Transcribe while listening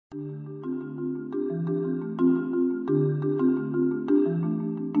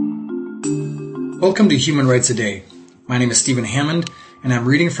Welcome to Human Rights A Day. My name is Stephen Hammond, and I'm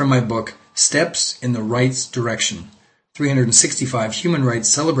reading from my book, Steps in the Rights Direction, 365 Human Rights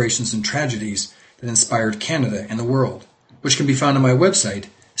Celebrations and Tragedies that Inspired Canada and the World, which can be found on my website,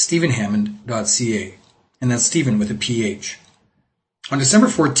 stephenhammond.ca, and that's Stephen with a PH. On December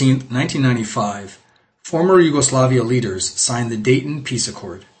 14, 1995, former Yugoslavia leaders signed the Dayton Peace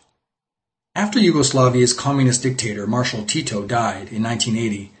Accord. After Yugoslavia's communist dictator Marshal Tito died in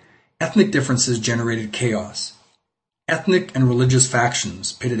 1980, ethnic differences generated chaos. Ethnic and religious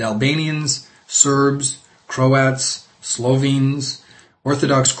factions pitted Albanians, Serbs, Croats, Slovenes,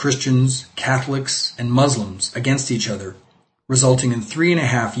 Orthodox Christians, Catholics, and Muslims against each other, resulting in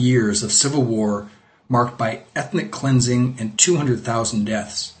 3.5 years of civil war marked by ethnic cleansing and 200,000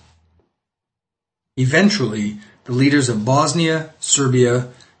 deaths. Eventually, the leaders of Bosnia, Serbia,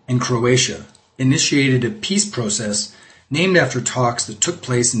 and Croatia initiated a peace process named after talks that took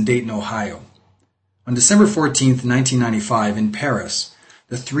place in Dayton, Ohio. On December 14, 1995, in Paris,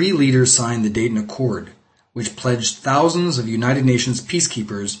 the three leaders signed the Dayton Accord, which pledged thousands of United Nations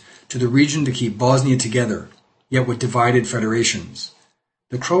peacekeepers to the region to keep Bosnia together, yet with divided federations.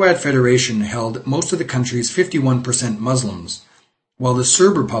 The Croat Federation held most of the country's 51% Muslims, while the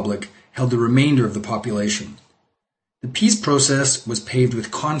Serb Republic held the remainder of the population. The peace process was paved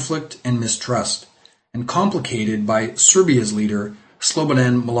with conflict and mistrust, and complicated by Serbia's leader,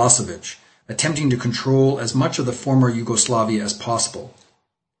 Slobodan Milosevic, attempting to control as much of the former Yugoslavia as possible.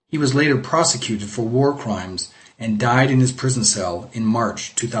 He was later prosecuted for war crimes and died in his prison cell in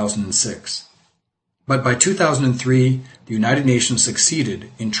March 2006. But by 2003, the United Nations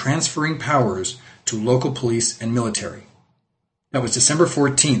succeeded in transferring powers to local police and military. That was December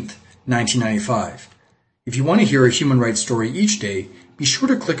 14th, 1995. If you want to hear a human rights story each day, be sure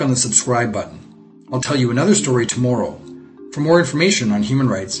to click on the subscribe button. I'll tell you another story tomorrow. For more information on human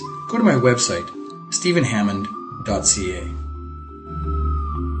rights, go to my website, stephenhammond.ca.